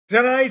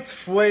Tonight's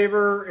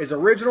flavor is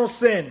Original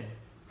Sin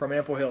from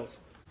Ample Hills.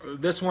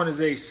 This one is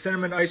a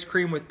cinnamon ice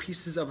cream with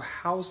pieces of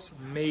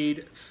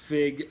house-made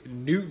Fig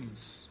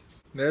Newtons.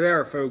 There they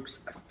are, folks.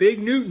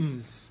 Fig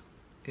Newtons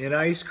in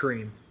ice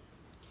cream.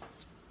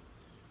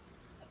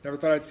 Never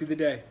thought I'd see the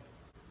day.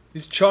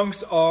 These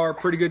chunks are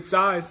pretty good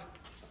size.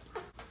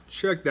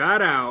 Check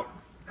that out.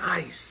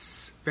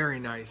 Nice. Very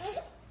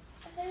nice.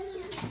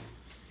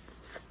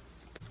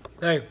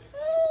 Hey,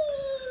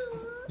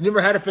 you never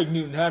had a Fig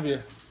Newton, have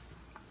you?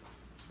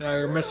 No,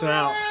 you're missing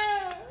out.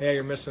 Yeah,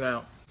 you're missing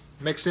out.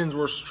 Mix-ins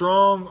were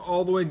strong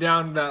all the way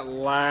down to that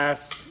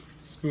last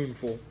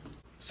spoonful.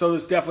 So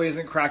this definitely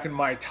isn't cracking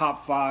my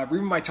top 5 or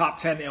even my top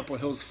 10 Ample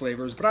Hills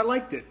flavors, but I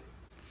liked it.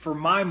 For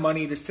my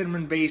money, the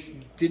cinnamon base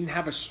didn't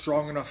have a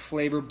strong enough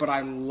flavor, but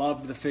I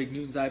loved the Fig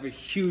Newtons. I have a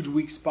huge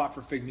weak spot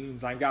for Fig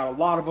Newtons. I got a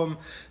lot of them,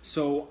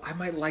 so I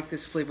might like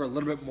this flavor a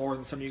little bit more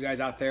than some of you guys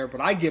out there, but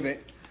I give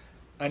it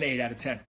an 8 out of 10.